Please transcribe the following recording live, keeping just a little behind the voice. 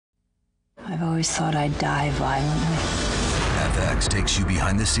I've always thought I'd die violently. FX takes you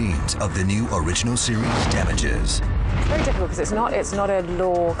behind the scenes of the new original series, Damages. It's very difficult because it's not a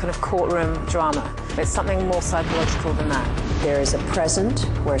law kind of courtroom drama. It's something more psychological than that. There is a present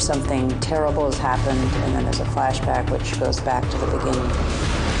where something terrible has happened, and then there's a flashback which goes back to the beginning.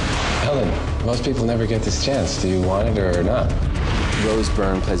 Helen, most people never get this chance. Do you want it or not? Rose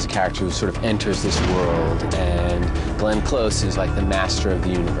Byrne plays a character who sort of enters this world, and Glenn Close is like the master of the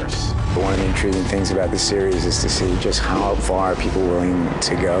universe. One of the intriguing things about this series is to see just how far people are willing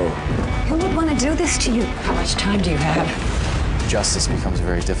to go. Who would want to do this to you? How much time do you have? Justice becomes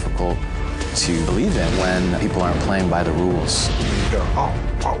very difficult to believe in when people aren't playing by the rules. You go,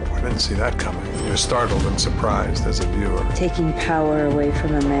 oh, I didn't see that coming. You're startled and surprised as a viewer. Taking power away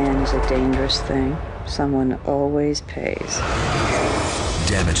from a man is a dangerous thing. Someone always pays.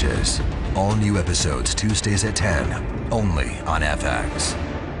 Damages. All new episodes Tuesdays at 10, only on FX.